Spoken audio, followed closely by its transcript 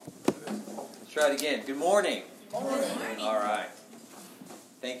Let's try it again. Good morning. Good morning. All right.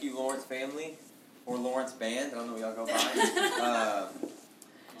 Thank you, Lawrence family, or Lawrence band. I don't know what y'all go by.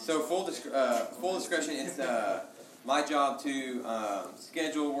 So full discretion, it's my job to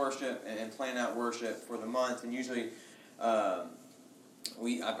schedule worship and plan out worship for the month. And usually I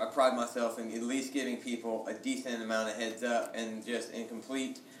pride myself in at least giving people a decent amount of heads up, and just in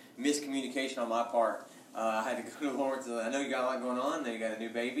complete miscommunication on my part. I had to go to Lawrence. I know you got a lot going on. I know you got a new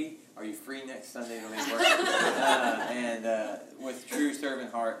baby. Are you free next Sunday to leave work? And with true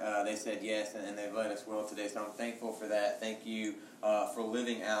servant heart, they said yes, and they've led us well today. So I'm thankful for that. Thank you for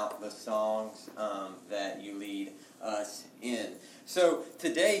living out the songs that you lead us in. So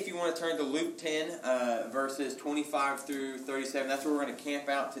today, if you want to turn to Luke 10, verses 25 through 37, that's where we're going to camp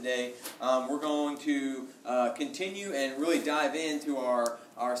out today. We're going to continue and really dive into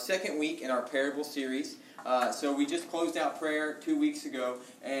our second week in our parable series. So we just closed out prayer 2 weeks ago,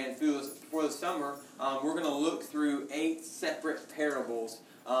 and for the summer, we're going to look through 8 separate parables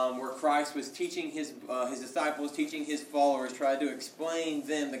where Christ was teaching his disciples, teaching his followers, trying to explain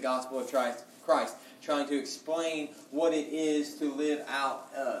them the gospel of Christ, trying to explain what it is to live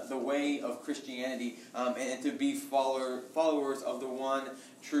out the way of Christianity and to be followers of the one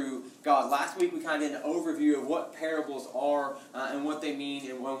true God. Last week we kind of did an overview of what parables are and what they mean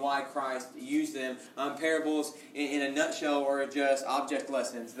and why Christ used them. Parables, in a nutshell, are just object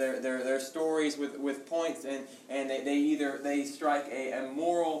lessons. They're stories with points, and they strike a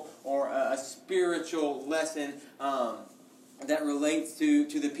moral or a spiritual lesson that relates to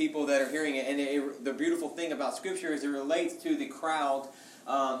the people that are hearing it. And the beautiful thing about Scripture is it relates to the crowd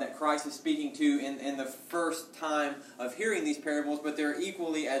that Christ is speaking to in the first time of hearing these parables, but they're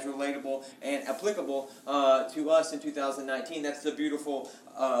equally as relatable and applicable to us in 2019. That's the beautiful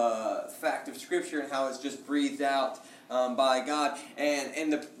fact of Scripture and how it's just breathed out by God.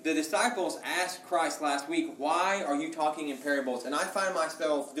 And the disciples asked Christ last week, why are you talking in parables? And I find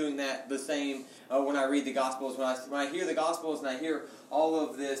myself doing that the same when I read the Gospels. When I hear the Gospels and I hear all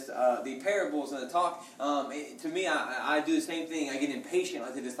of this, the parables and the talk, to me, I do the same thing. I get impatient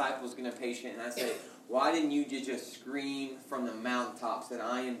like the disciples get impatient, and I say, why didn't you just scream from the mountaintops that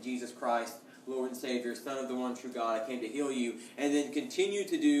I am Jesus Christ, Lord and Savior, Son of the one true God, I came to heal you, and then continue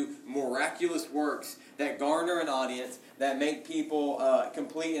to do miraculous works that garner an audience, that make people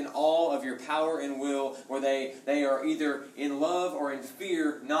complete in awe of your power and will, where they are either in love or in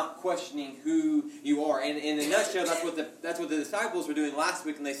fear, not questioning who you are. And in a nutshell, that's what the disciples were doing last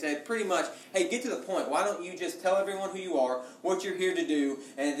week, and they said pretty much, hey, get to the point. Why don't you just tell everyone who you are, what you're here to do,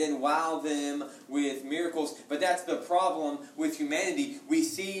 and then wow them with miracles? But that's the problem with humanity. We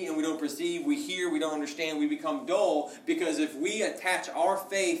see and we don't perceive. We hear, we don't understand. We become dull, because if we attach our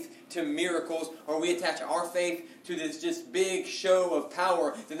faith to miracles, or we attach our faith to this just big show of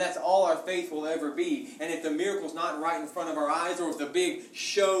power, then that's all our faith will ever be. And if the miracle's not right in front of our eyes, or if the big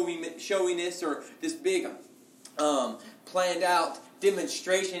showiness or this big planned out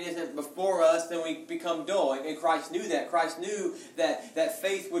demonstration isn't before us, then we become dull. And Christ knew that. Christ knew that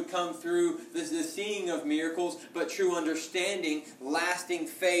faith would come through the seeing of miracles, but true understanding, lasting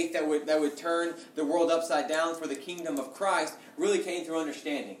faith that would turn the world upside down for the kingdom of Christ really came through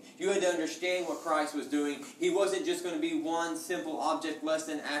understanding. You had to understand what Christ was doing. He wasn't just going to be one simple object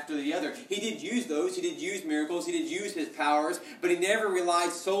lesson after the other. He did use those. He did use miracles. He did use his powers, but he never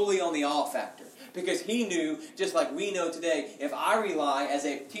relied solely on the awe factor. Because he knew, just like we know today, if I rely as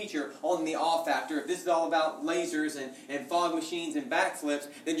a teacher on the awe factor, if this is all about lasers and fog machines and backflips,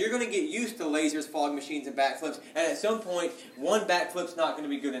 then you're going to get used to lasers, fog machines, and backflips. And at some point, one backflip's not going to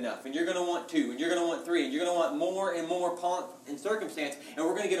be good enough. And you're going to want 2, and you're going to want 3, and you're going to want more and more pomp and circumstance. And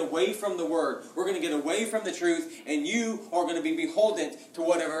we're going to get away from the Word. We're going to get away from the truth, and you are going to be beholden to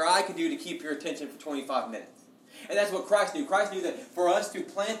whatever I can do to keep your attention for 25 minutes. And that's what Christ knew. Christ knew that for us to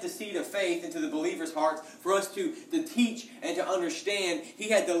plant the seed of faith into the believer's hearts, for us to teach and to understand, he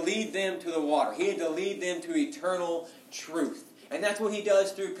had to lead them to the water. He had to lead them to eternal truth. And that's what he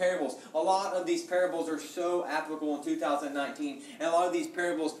does through parables. A lot of these parables are so applicable in 2019. And a lot of these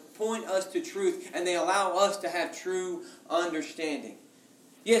parables point us to truth, and they allow us to have true understanding.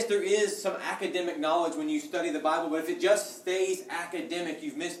 Yes, there is some academic knowledge when you study the Bible, but if it just stays academic,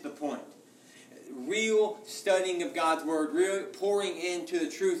 you've missed the point. Real studying of God's Word, real pouring into the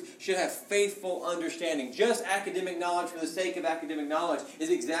truth should have faithful understanding. Just academic knowledge for the sake of academic knowledge is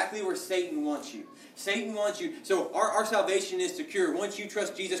exactly where Satan wants you. Satan wants you. So our salvation is secure. Once you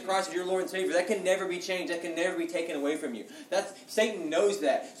trust Jesus Christ as your Lord and Savior, that can never be changed. That can never be taken away from you. Satan knows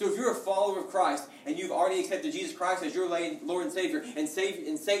that. So if you're a follower of Christ and you've already accepted Jesus Christ as your Lord and Savior, and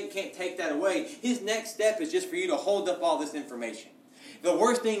Satan can't take that away, his next step is just for you to hold up all this information. The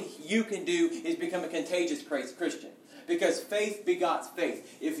worst thing you can do is become a contagious Christian. Because faith begots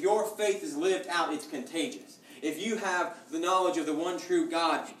faith. If your faith is lived out, it's contagious. If you have the knowledge of the one true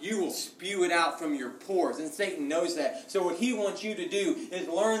God, you will spew it out from your pores. And Satan knows that. So what he wants you to do is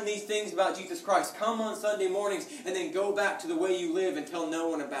learn these things about Jesus Christ. Come on Sunday mornings and then go back to the way you live and tell no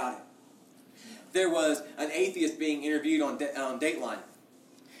one about it. There was an atheist being interviewed on Dateline.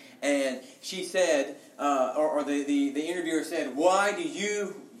 And she said, the interviewer said, why do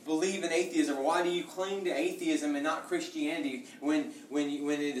you believe in atheism, or why do you cling to atheism and not Christianity when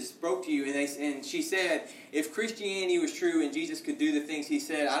it spoke to you? And she said, if Christianity was true and Jesus could do the things he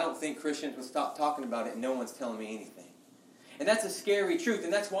said, I don't think Christians would stop talking about it and no one's telling me anything. And that's a scary truth,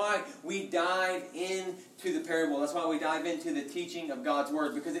 and that's why we dive into the parable. That's why we dive into the teaching of God's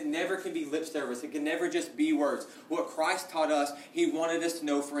Word, because it never can be lip service. It can never just be words. What Christ taught us, He wanted us to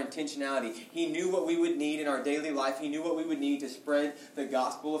know for intentionality. He knew what we would need in our daily life. He knew what we would need to spread the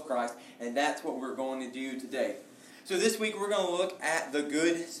gospel of Christ, and that's what we're going to do today. So this week we're going to look at the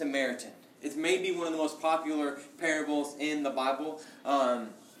Good Samaritan. It's maybe one of the most popular parables in the Bible.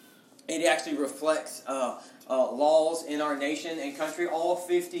 It actually reflects laws in our nation and country. All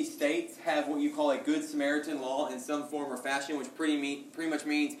 50 states have what you call a Good Samaritan law in some form or fashion, which pretty much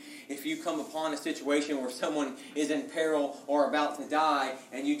means if you come upon a situation where someone is in peril or about to die,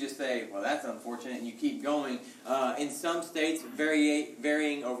 and you just say, well, that's unfortunate, and you keep going, in some states,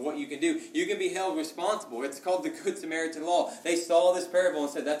 varying of what you can do, you can be held responsible. It's called the Good Samaritan law. They saw this parable and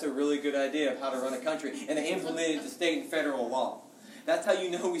said, that's a really good idea of how to run a country, and they implemented the state and federal law. That's how you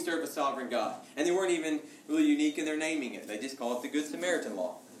know we serve a sovereign God. And they weren't even really unique in their naming it. They just call it the Good Samaritan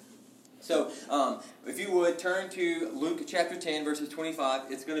law. So, if you would, turn to Luke chapter 10, verses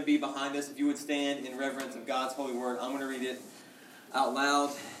 25. It's going to be behind us. If you would stand in reverence of God's holy word, I'm going to read it out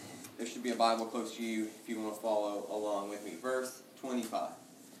loud. There should be a Bible close to you if you want to follow along with me. Verse 25.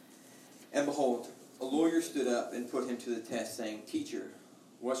 And behold, a lawyer stood up and put him to the test, saying, Teacher,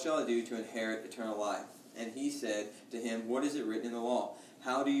 what shall I do to inherit eternal life? And he said to him, what is it written in the law?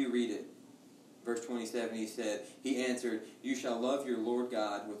 How do you read it? Verse 27, he answered, you shall love your Lord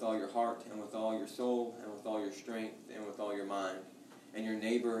God with all your heart, and with all your soul, and with all your strength, and with all your mind, and your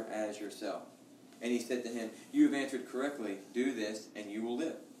neighbor as yourself. And he said to him, you have answered correctly. Do this, and you will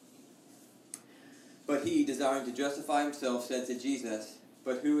live. But he, desiring to justify himself, said to Jesus,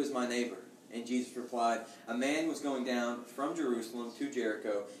 but who is my neighbor? And Jesus replied, a man was going down from Jerusalem to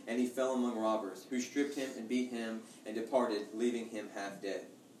Jericho, and he fell among robbers, who stripped him and beat him and departed, leaving him half dead.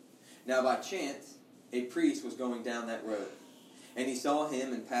 Now by chance, a priest was going down that road, and he saw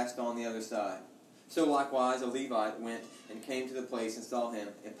him and passed on the other side. So likewise a Levite went and came to the place and saw him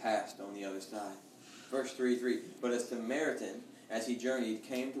and passed on the other side. Verse 33, but a Samaritan, as he journeyed,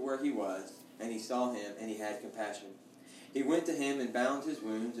 came to where he was, and he saw him, and he had compassion. He went to him and bound his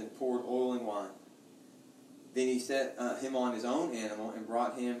wounds and poured oil and wine. Then he set him on his own animal and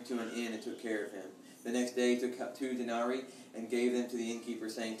brought him to an inn and took care of him. The next day he took 2 denarii and gave them to the innkeeper,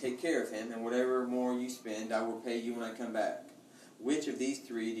 saying, take care of him, and whatever more you spend I will pay you when I come back. Which of these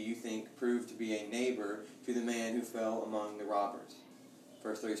 3 do you think proved to be a neighbor to the man who fell among the robbers?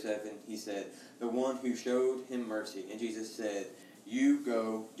 Verse 37, he said, the one who showed him mercy. And Jesus said, you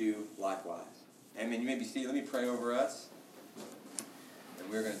go do likewise. Amen. You may be seated. Let me pray over us.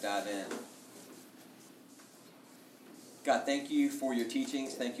 We're going to dive in. God, thank you for your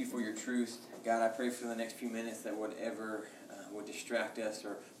teachings. Thank you for your truth. God, I pray for the next few minutes that whatever would distract us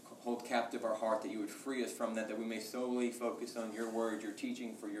or hold captive our heart, that you would free us from that, that we may solely focus on your word, your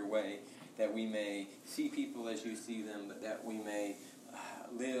teaching for your way, that we may see people as you see them, but that we may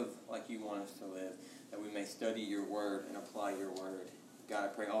live like you want us to live, that we may study your word and apply your word. God, I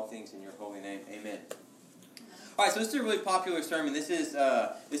pray all things in your holy name. Amen. All right, so this is a really popular sermon. This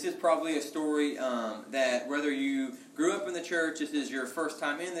is probably a story that whether you grew up in the church, this is your first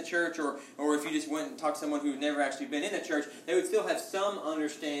time in the church, or if you just went and talked to someone who'd never actually been in the church, they would still have some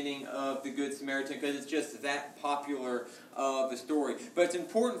understanding of the Good Samaritan because it's just that popular of the story. But it's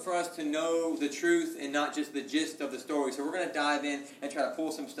important for us to know the truth and not just the gist of the story. So we're going to dive in and try to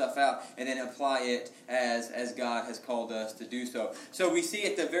pull some stuff out and then apply it as God has called us to do so. So we see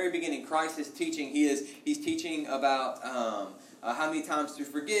at the very beginning, Christ is teaching. He's teaching about how many times to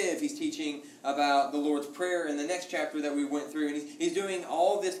forgive. He's teaching about the Lord's Prayer in the next chapter that we went through. And he's doing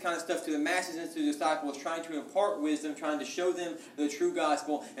all this kind of stuff to the masses and to the disciples, trying to impart wisdom, trying to show them the true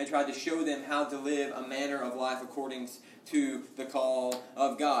gospel, and trying to show them how to live a manner of life according to the call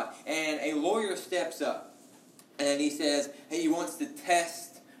of God. And a lawyer steps up, and he says, hey, he wants to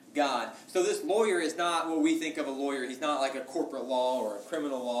test God. So this lawyer is not what we think of a lawyer. He's not like a corporate law or a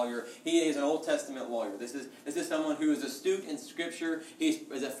criminal lawyer. He is an Old Testament lawyer. This is someone who is astute in Scripture. He's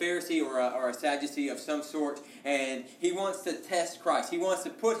a Pharisee or a Sadducee of some sort, and he wants to test Christ. He wants to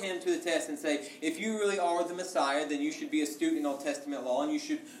put him to the test and say, if you really are the Messiah, then you should be astute in Old Testament law, and you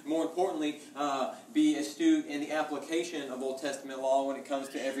should, more importantly, be astute in the application of Old Testament law when it comes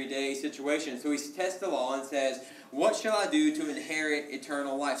to everyday situations. So he tests the law and says, what shall I do to inherit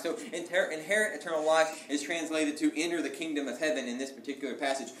eternal life? So inherit eternal life is translated to enter the kingdom of heaven in this particular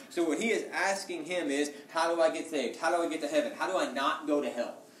passage. So what he is asking him is, how do I get saved? How do I get to heaven? How do I not go to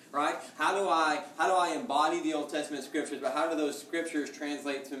hell? Right? How do I embody the Old Testament Scriptures? But how do those Scriptures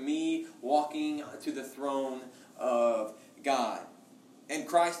translate to me walking to the throne of God? And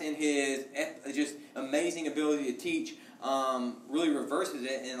Christ, in his just amazing ability to teach, really reverses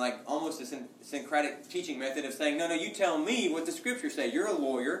it in like almost a syncretic teaching method of saying, no, you tell me what the Scriptures say. You're a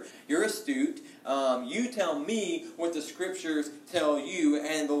lawyer. You're astute. You tell me what the Scriptures tell you.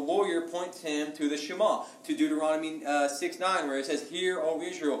 And the lawyer points him to the Shema, to Deuteronomy 6:9, where it says, Hear, O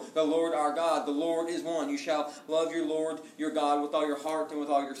Israel, the Lord our God, the Lord is one. You shall love your Lord your God with all your heart and with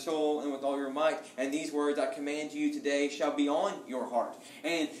all your soul and with all your might. And these words I command you today shall be on your heart.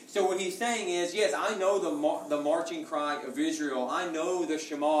 And so what he's saying is, yes, I know the marching cry of Israel. I know the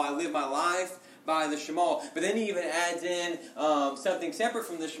Shema. I live my life by the Shema. But then he even adds in something separate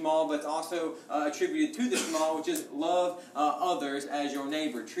from the Shema, but it's also attributed to the Shema, which is love others as your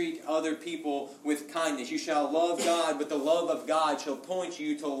neighbor. Treat other people with kindness. You shall love God, but the love of God shall point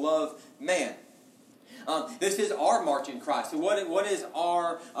you to love man. This is our marching cry. So what is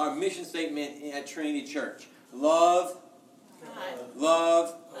our mission statement at Trinity Church? Love God.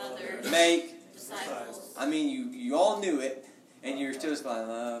 Love others. Make disciples. I mean, you all knew it, and you're still just like,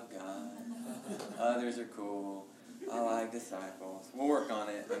 love God. Others are cool. I like disciples. We'll work on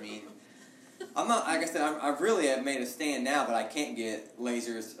it. I mean, I'm not, like I said, I really have made a stand now that I can't get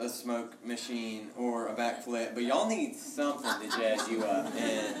lasers, a smoke machine, or a backflip, but y'all need something to jazz you up.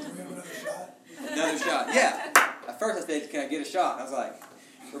 And another shot. Yeah. At first I said, can I get a shot? I was like,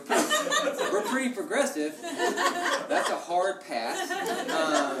 we're pretty progressive. That's a hard pass.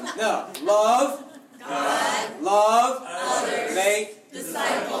 No. Love God. Love others. Make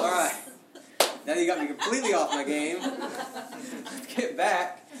disciples. All right. Now you got me completely off my game. Let's get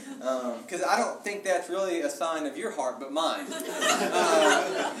back. Because I don't think that's really a sign of your heart, but mine.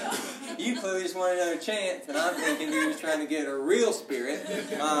 You clearly just want another chance, and I'm thinking you're just trying to get a real spirit.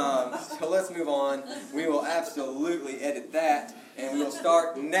 So let's move on. We will absolutely edit that, and we will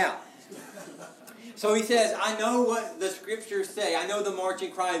start now. So he says, I know what the Scriptures say. I know the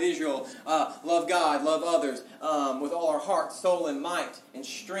marching cry of Israel. Love God, love others, with all our heart, soul, and might, and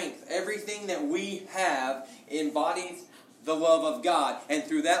strength. Everything that we have embodies the love of God. And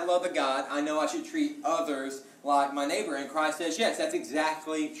through that love of God, I know I should treat others like my neighbor. And Christ says, yes, that's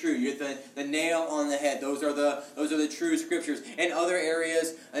exactly true. You're the nail on the head. Those are the true Scriptures. In other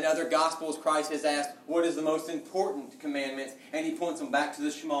areas, in other Gospels, Christ has asked, what is the most important commandments? And he points them back to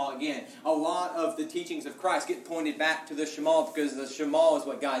the Shema again. A lot of the teachings of Christ get pointed back to the Shema because the Shema is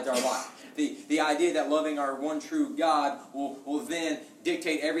what guides our life. The idea that loving our one true God will then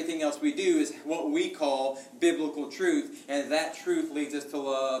dictate everything else we do is what we call biblical truth. And that truth leads us to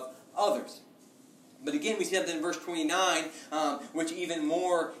love others. But again, we see that in verse 29, which even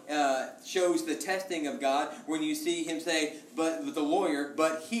more shows the testing of God, when you see him say, but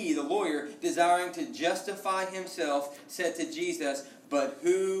he, the lawyer, desiring to justify himself, said to Jesus, but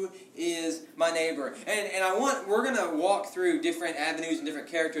who is my neighbor? And we're going to walk through different avenues and different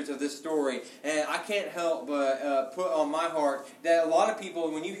characters of this story. And I can't help but put on my heart that a lot of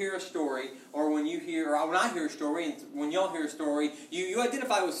people, when you hear a story, or when I hear a story, and when y'all hear a story, you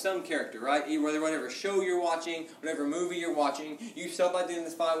identify with some character, right? Whatever show you're watching, whatever movie you're watching, you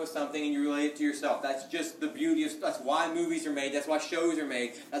self-identify with something and you relate it to yourself. That's just the beauty of, that's why movies are made, that's why shows are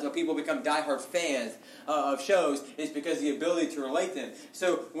made, that's why people become diehard fans of shows, is because of the ability to relate them.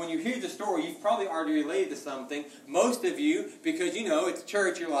 So when you hear the story, you've probably already related to something. Most of you, because it's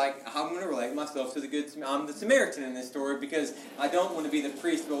church, you're like, I'm going to relate myself to I'm the Samaritan in this story because I don't want to be the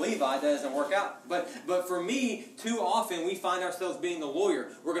priest or Levi. That doesn't work out. But for me, too often we find ourselves being the lawyer.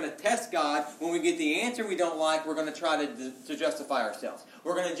 We're going to test God. When we get the answer we don't like, we're going to try to justify ourselves.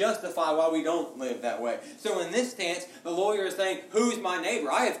 We're going to justify why we don't live that way. So in this stance, the lawyer is saying, who's my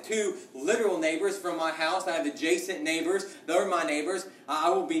neighbor? I have two literal neighbors from my house. I have adjacent neighbors. They're my neighbors. neighbors. I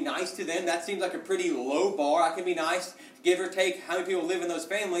will be nice to them. That seems like a pretty low bar. I can be nice, give or take how many people live in those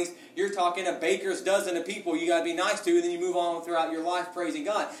families. You're talking a baker's dozen of people you got to be nice to, and then you move on throughout your life praising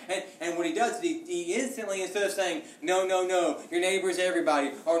God. And what he does, he instantly, instead of saying, no, your neighbor's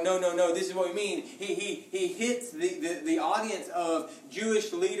everybody, or no, this is what we mean, he hits the audience of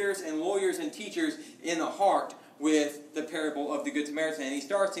Jewish leaders and lawyers and teachers in the heart with the parable of the Good Samaritan. And he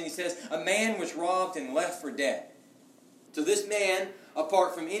starts and he says, a man was robbed and left for dead. So this man,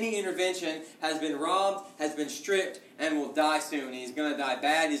 apart from any intervention, has been robbed, has been stripped, and will die soon. And he's going to die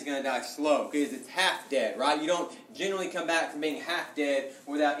bad, he's going to die slow, because it's half dead, right? You don't generally come back from being half dead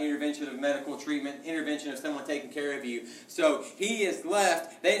without intervention of medical treatment, intervention of someone taking care of you. So he is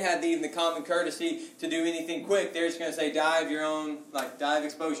left. They didn't have even the common courtesy to do anything quick. They're just going to say, die of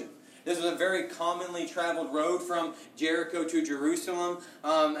exposure. This was a very commonly traveled road from Jericho to Jerusalem,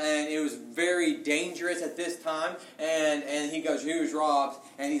 and it was very dangerous at this time. And he was robbed,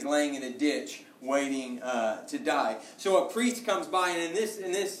 and he's laying in a ditch waiting to die. So a priest comes by, and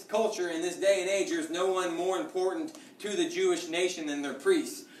in this culture, in this day and age, there's no one more important to the Jewish nation than their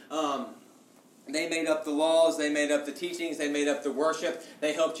priests. They made up the laws, they made up the teachings, they made up the worship,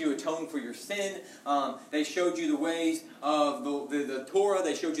 they helped you atone for your sin, they showed you the ways of the Torah,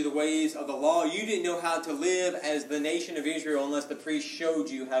 they showed you the ways of the law. You didn't know how to live as the nation of Israel unless the priest showed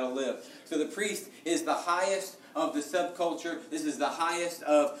you how to live. So the priest is the highest of the subculture. This is the highest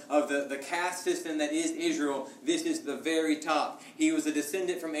of the caste system that is Israel. This is the very top. He was a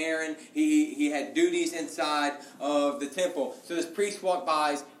descendant from Aaron. He had duties inside of the temple. So this priest walked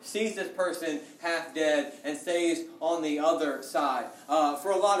by, sees this person half dead, and stays on the other side.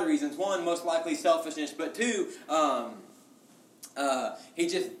 For a lot of reasons. One, most likely selfishness. But two, he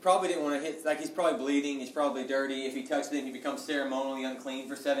just probably didn't want to hit, he's probably bleeding, he's probably dirty. If he touched him, he becomes ceremonially unclean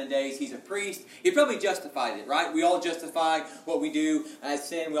for 7 days. He's a priest. He probably justified it, right? We all justify what we do as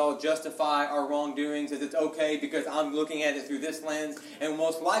sin. We all justify our wrongdoings as it's okay because I'm looking at it through this lens. And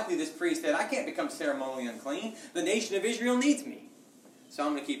most likely this priest said, I can't become ceremonially unclean. The nation of Israel needs me. So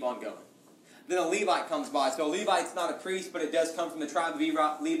I'm going to keep on going. Then a Levite comes by. So a Levite's not a priest, but it does come from the tribe of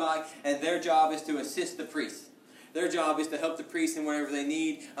Levi, and their job is to assist the priests. Their job is to help the priests in whatever they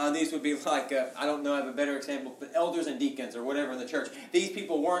need. These would be like, I don't know, I have a better example, but elders and deacons or whatever in the church. These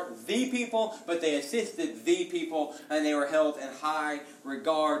people weren't the people, but they assisted the people, and they were held in high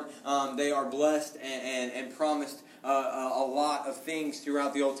regard. They are blessed and promised a lot of things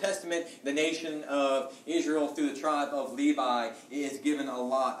throughout the Old Testament. The nation of Israel, through the tribe of Levi, is given a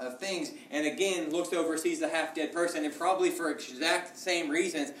lot of things. And again, looks over, sees a half-dead person, and probably for exact same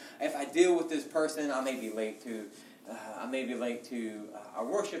reasons, if I deal with this person, I may be late to our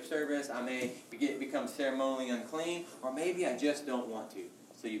worship service. I may become ceremonially unclean, or maybe I just don't want to.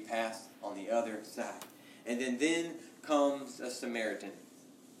 So you pass on the other side. And then comes a Samaritan.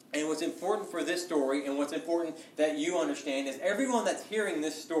 And what's important for this story, and what's important that you understand, is everyone that's hearing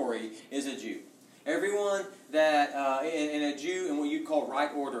this story is a Jew. Everyone that, and a Jew in what you'd call right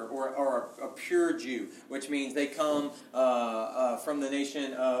order, or a pure Jew, which means they come from the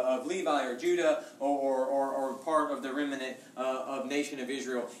nation of Levi or Judah, or part of the remnant of nation of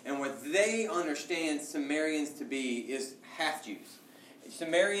Israel. And what they understand Samaritans to be is half-Jews.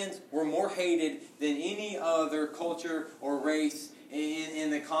 Samaritans were more hated than any other culture or race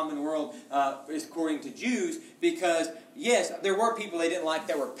in the common world, according to Jews, because, yes, there were people they didn't like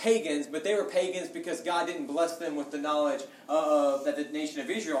that were pagans, but they were pagans because God didn't bless them with the knowledge that the nation of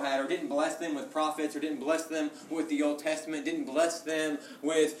Israel had, or didn't bless them with prophets, or didn't bless them with the Old Testament, didn't bless them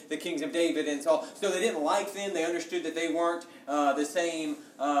with the kings of David, and so they didn't like them. They understood that they weren't the same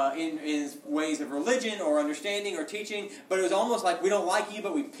in ways of religion or understanding or teaching, but it was almost like, we don't like you,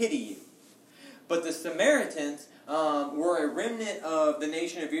 but we pity you. But the Samaritans were a remnant of the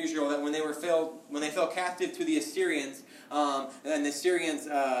nation of Israel that when they fell captive to the Assyrians, and the Assyrians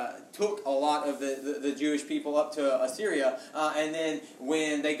took a lot of the Jewish people up to Assyria, and then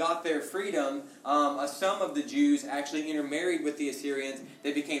when they got their freedom, some of the Jews actually intermarried with the Assyrians.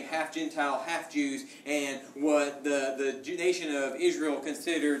 They became half Gentile, half Jews, and what the nation of Israel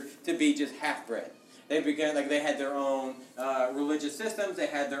considered to be just half-bred. They had their own religious systems, they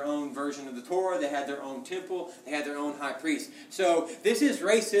had their own version of the Torah, they had their own temple, they had their own high priest. So this is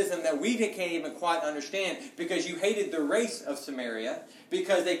racism that we can't even quite understand, because you hated the race of Samaria,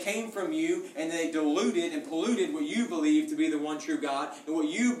 because they came from you and they diluted and polluted what you believed to be the one true God, and what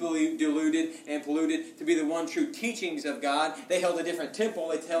you believed diluted and polluted to be the one true teachings of God. They held a different temple,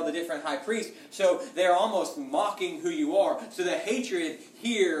 they held a different high priest, so they're almost mocking who you are. So the hatred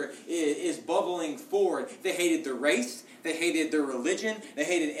here is bubbling forward. They hated the race, They hated their religion. They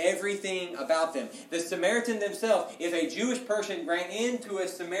hated everything about them. The Samaritan themselves, if a Jewish person ran into a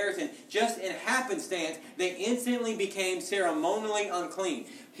Samaritan just in happenstance, they instantly became ceremonially unclean.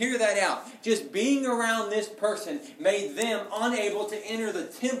 Hear that out. Just being around this person made them unable to enter the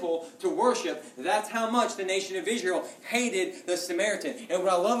temple to worship. That's how much the nation of Israel hated the Samaritan. And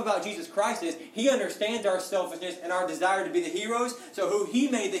what I love about Jesus Christ is He understands our selfishness and our desire to be the heroes. So who He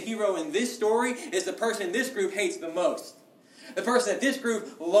made the hero in this story is the person this group hates the most. The person that this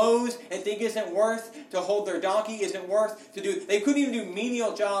group loathes and think isn't worth to hold their donkey, isn't worth to do. They couldn't even do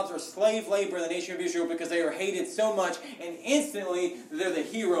menial jobs or slave labor in the nation of Israel because they were hated so much, and instantly they're the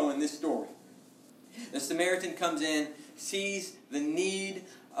hero in this story. The Samaritan comes in, sees the need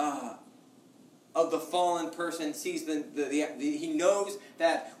of the fallen person, sees he knows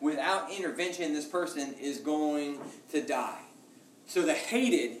that without intervention this person is going to die. So the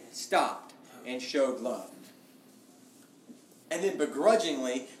hated stopped and showed love. And then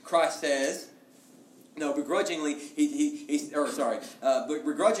begrudgingly, Christ says, begrudgingly,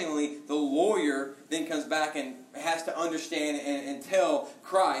 begrudgingly, the lawyer then comes back and has to understand and tell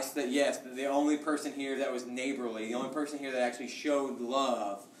Christ that yes, the only person here that was neighborly, the only person here that actually showed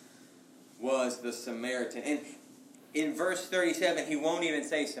love was the Samaritan. And in verse 37, he won't even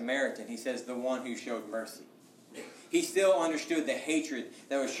say Samaritan. He says the one who showed mercy. He still understood the hatred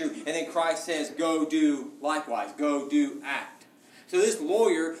that was true. And then Christ says, go do likewise. Go do act. So this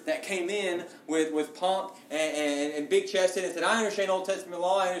lawyer that came in with pomp and big chested and said, I understand Old Testament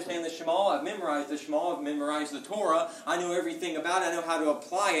law, I understand the Shema, I've memorized the Shema, I've memorized the Torah, I know everything about it, I know how to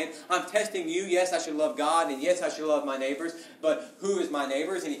apply it, I'm testing you, yes, I should love God, and yes, I should love my neighbors, but who is my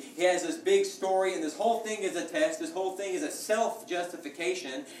neighbors? And he has this big story, and this whole thing is a test, this whole thing is a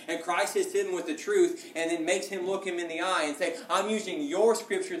self-justification, and Christ hits him with the truth, and then makes him look him in the eye and say, I'm using your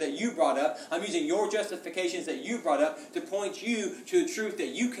scripture that you brought up, I'm using your justifications that you brought up to point you to the truth that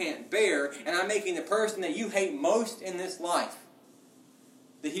you can't bear, and I'm making the person that you hate most in this life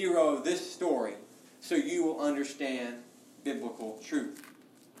the hero of this story, so you will understand biblical truth.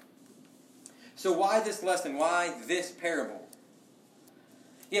 So why this lesson? Why this parable?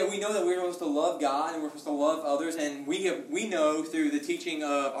 Yeah, we know that we're supposed to love God and we're supposed to love others, and we know through the teaching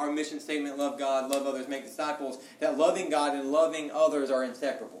of our mission statement, love God, love others, make disciples, that loving God and loving others are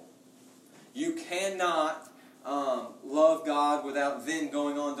inseparable. You cannot love God without then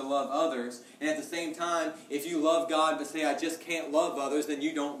going on to love others. And at the same time, if you love God but say, I just can't love others, then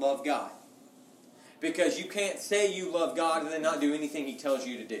you don't love God. Because you can't say you love God and then not do anything He tells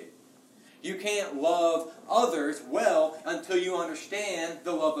you to do. You can't love others well until you understand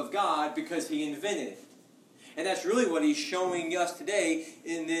the love of God because He invented it. And that's really what He's showing us today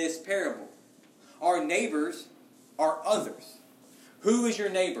in this parable. Our neighbors are others. Who is your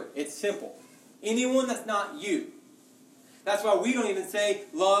neighbor? It's simple. Anyone that's not you. That's why we don't even say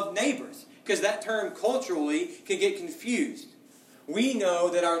love neighbors, because that term culturally can get confused. We know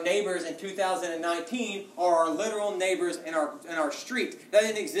that our neighbors in 2019 are our literal neighbors in our street. That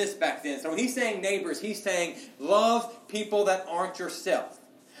didn't exist back then. So when He's saying neighbors, He's saying love people that aren't yourself.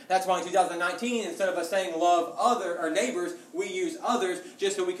 That's why in 2019, instead of us saying love our neighbors, we use others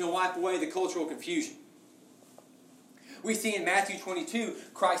just so we can wipe away the cultural confusion. We see in Matthew 22,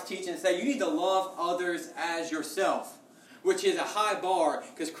 Christ teach and say, you need to love others as yourself, which is a high bar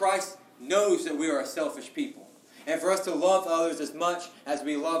because Christ knows that we are a selfish people. And for us to love others as much as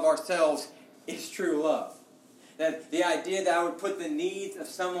we love ourselves is true love. That the idea that I would put the needs of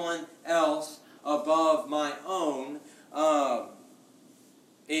someone else above my own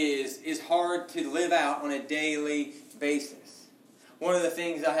is hard to live out on a daily basis. One of the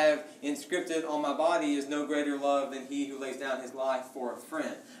things I have inscripted on my body is no greater love than he who lays down his life for a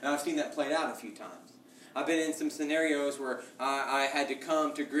friend. And I've seen that played out a few times. I've been in some scenarios where I had to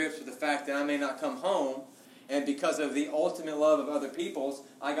come to grips with the fact that I may not come home, and because of the ultimate love of other people's,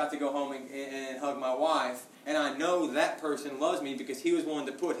 I got to go home and hug my wife. And I know that person loves me because he was willing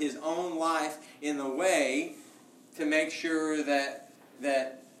to put his own life in the way to make sure that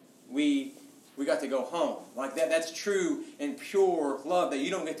we got to go home. Like that's true and pure love that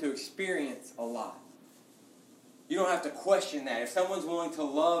you don't get to experience a lot. You don't have to question that. If someone's willing to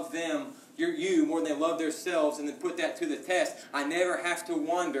love them, you more than they love themselves, and then put that to the test, I never have to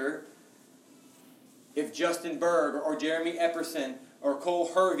wonder if Justin Berg or Jeremy Epperson or Cole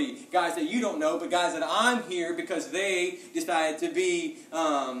Hervey, guys that you don't know, but guys that I'm here because they decided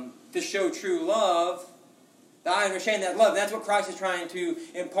to show true love, I understand that love. That's what Christ is trying to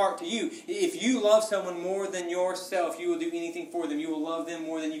impart to you. If you love someone more than yourself, you will do anything for them. You will love them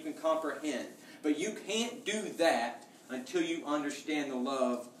more than you can comprehend. But you can't do that until you understand the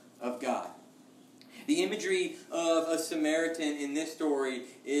love of God. The imagery of a Samaritan in this story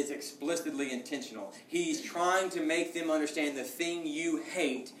is explicitly intentional. He's trying to make them understand the thing you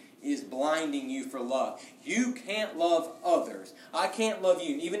hate is blinding you for love. You can't love others. I can't love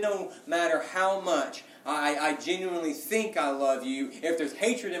you, even no matter how much I genuinely think I love you, if there's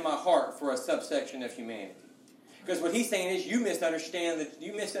hatred in my heart for a subsection of humanity. Because what he's saying is you misunderstand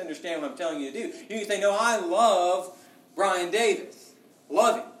what I'm telling you to do. You can say, no, I love Brian Davis.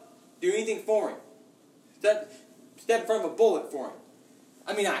 Love him. Do anything for him. Step in front of a bullet for him.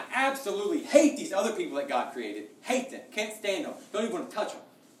 I mean, I absolutely hate these other people that God created. Hate them. Can't stand them. Don't even want to touch them.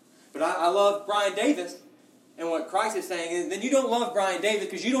 But I love Brian Davis. And what Christ is saying is, then you don't love Brian Davis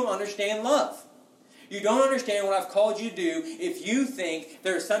because you don't understand love. You don't understand what I've called you to do if you think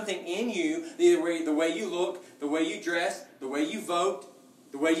there's something in you, the way you look, the way you dress, the way you vote,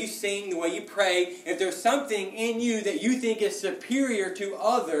 the way you sing, the way you pray. If there's something in you that you think is superior to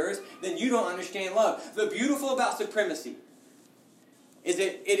others, then you don't understand love. The beautiful about supremacy is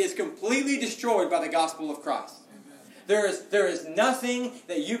that it is completely destroyed by the gospel of Christ. There is nothing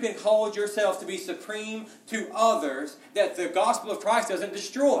that you can hold yourself to be supreme to others that the gospel of Christ doesn't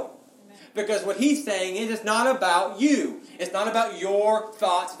destroy. Because what he's saying is it's not about you. It's not about your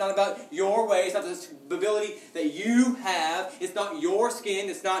thoughts. It's not about your ways. It's not the ability that you have. It's not your skin.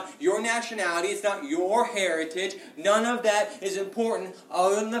 It's not your nationality. It's not your heritage. None of that is important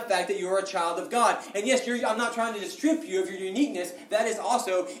other than the fact that you're a child of God. And yes, I'm not trying to strip you of your uniqueness. That is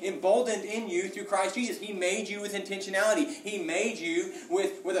also emboldened in you through Christ Jesus. He made you with intentionality. He made you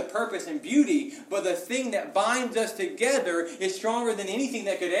with a purpose and beauty. But the thing that binds us together is stronger than anything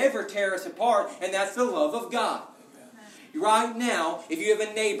that could ever tear us apart, and that's the love of God. Amen. Right now, if you have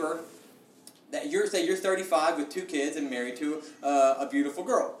a neighbor that you're 35 with 2 kids and married to a beautiful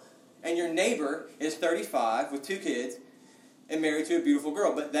girl, and your neighbor is 35 with 2 kids and married to a beautiful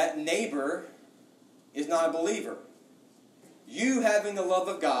girl, but that neighbor is not a believer. You, having the love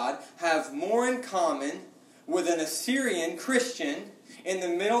of God, have more in common with an Assyrian Christian in the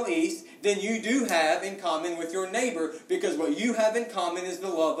Middle East than you do have in common with your neighbor, because what you have in common is the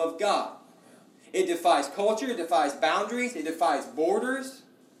love of God. It defies culture, it defies boundaries, it defies borders,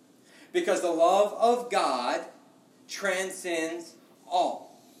 because the love of God transcends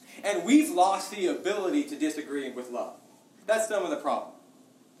all. And we've lost the ability to disagree with love. That's some of the problem.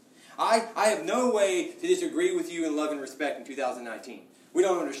 I have no way to disagree with you in love and respect in 2019. We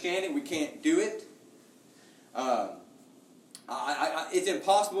don't understand it, we can't do it. It's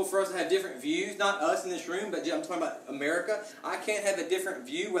impossible for us to have different views, not us in this room, but I'm talking about America. I can't have a different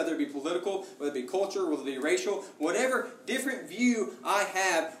view, whether it be political, whether it be culture, whether it be racial, whatever different view I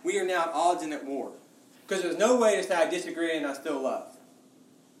have, we are now at odds and at war. Because there's no way to say I disagree and I still love.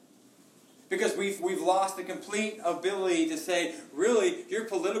 Because we've lost the complete ability to say, really, your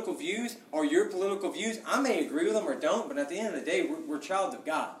political views are your political views. I may agree with them or don't, but at the end of the day, we're childs of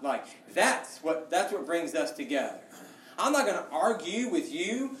God. Like, that's what brings us together. I'm not going to argue with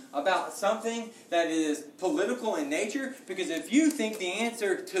you about something that is political in nature, because if you think the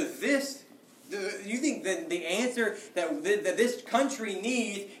answer to this, you think that the answer that this country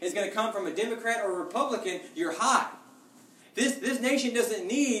needs is going to come from a Democrat or a Republican, you're high. This nation doesn't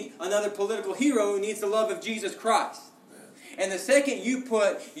need another political hero. It needs the love of Jesus Christ. And the second you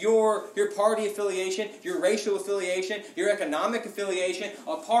put your party affiliation, your racial affiliation, your economic affiliation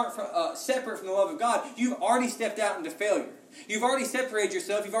separate from the love of God, you've already stepped out into failure. You've already separated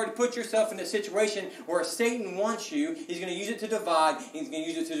yourself. You've already put yourself in a situation where Satan wants you. He's going to use it to divide. And he's going to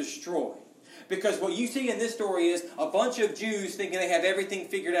use it to destroy. Because what you see in this story is a bunch of Jews thinking they have everything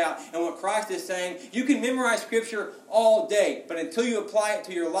figured out. And what Christ is saying, you can memorize Scripture all day, but until you apply it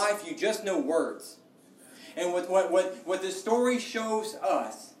to your life, you just know words. And what this story shows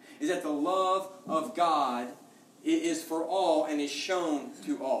us is that the love of God is for all and is shown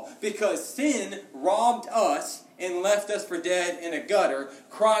to all. Because sin robbed us and left us for dead in a gutter,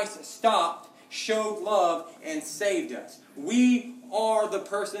 Christ stopped, showed love, and saved us. We are the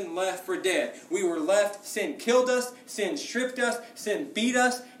person left for dead. We were left, sin killed us, sin stripped us, sin beat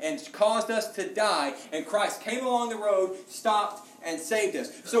us, and caused us to die. And Christ came along the road, stopped, and saved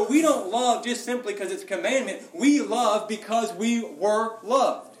us. So we don't love just simply because it's a commandment. We love because we were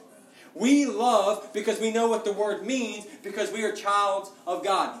loved. We love because we know what the word means, because we are childs of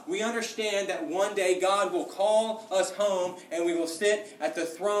God. We understand that one day God will call us home and we will sit at the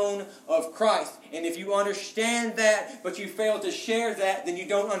throne of Christ. And if you understand that, but you fail to share that, then you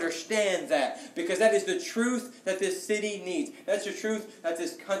don't understand that. Because that is the truth that this city needs. That's the truth that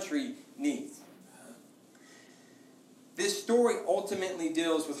this country needs. This story ultimately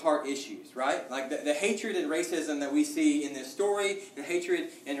deals with heart issues, right? Like the hatred and racism that we see in this story, the hatred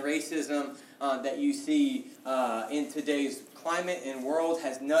and racism that you see in today's climate and world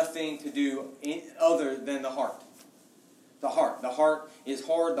has nothing to do other than the heart. The heart. The heart is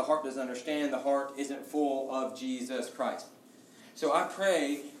hard. The heart doesn't understand. The heart isn't full of Jesus Christ. So I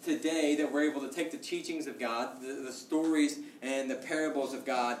pray today that we're able to take the teachings of God, the stories and the parables of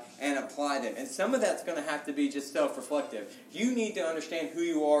God, and apply them. And some of that's going to have to be just self-reflective. You need to understand who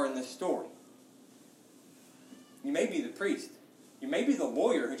you are in this story. You may be the priest. You may be the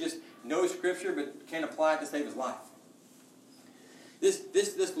lawyer who just knows Scripture but can't apply it to save his life.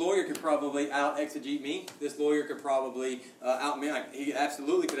 This lawyer could probably out-exegete me. This lawyer could probably he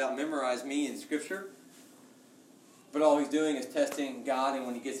absolutely could out-memorize me in Scripture. But all he's doing is testing God, and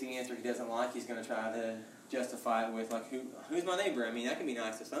when he gets the answer he doesn't like, he's going to try to justify it with, like, who's my neighbor? I mean, I can be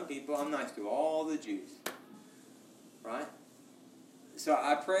nice to some people. I'm nice to all the Jews. Right? So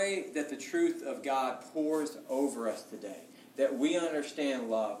I pray that the truth of God pours over us today. That we understand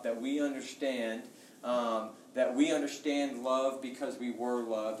love. That we understand love because we were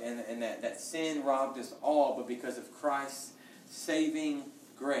loved. And that sin robbed us all, but because of Christ's saving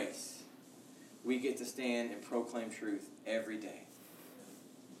grace, we get to stand and proclaim truth every day.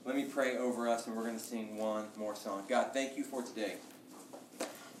 Let me pray over us, and we're going to sing one more song. God, thank you for today.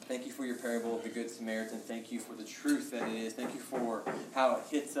 Thank you for your parable of the Good Samaritan. Thank you for the truth that it is. Thank you for how it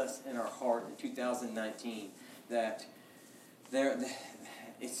hits us in our heart in 2019. That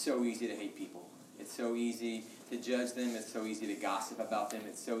it's so easy to hate people. It's so easy to judge them. It's so easy to gossip about them.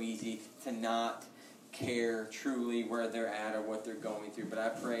 It's so easy to not care truly where they're at or what they're going through. But I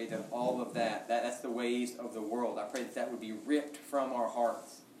pray that all of that's the ways of the world. I pray that would be ripped from our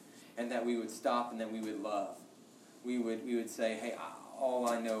hearts, and that we would stop and that we would love. We would say, hey, all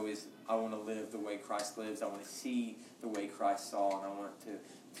I know is I want to live the way Christ lives. I want to see the way Christ saw, and I want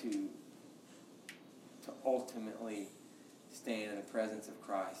to ultimately stand in the presence of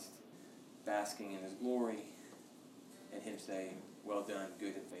Christ, basking in His glory, and Him saying, well done,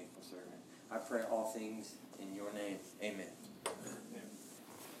 good and faithful servant. I pray all things in your name. Amen.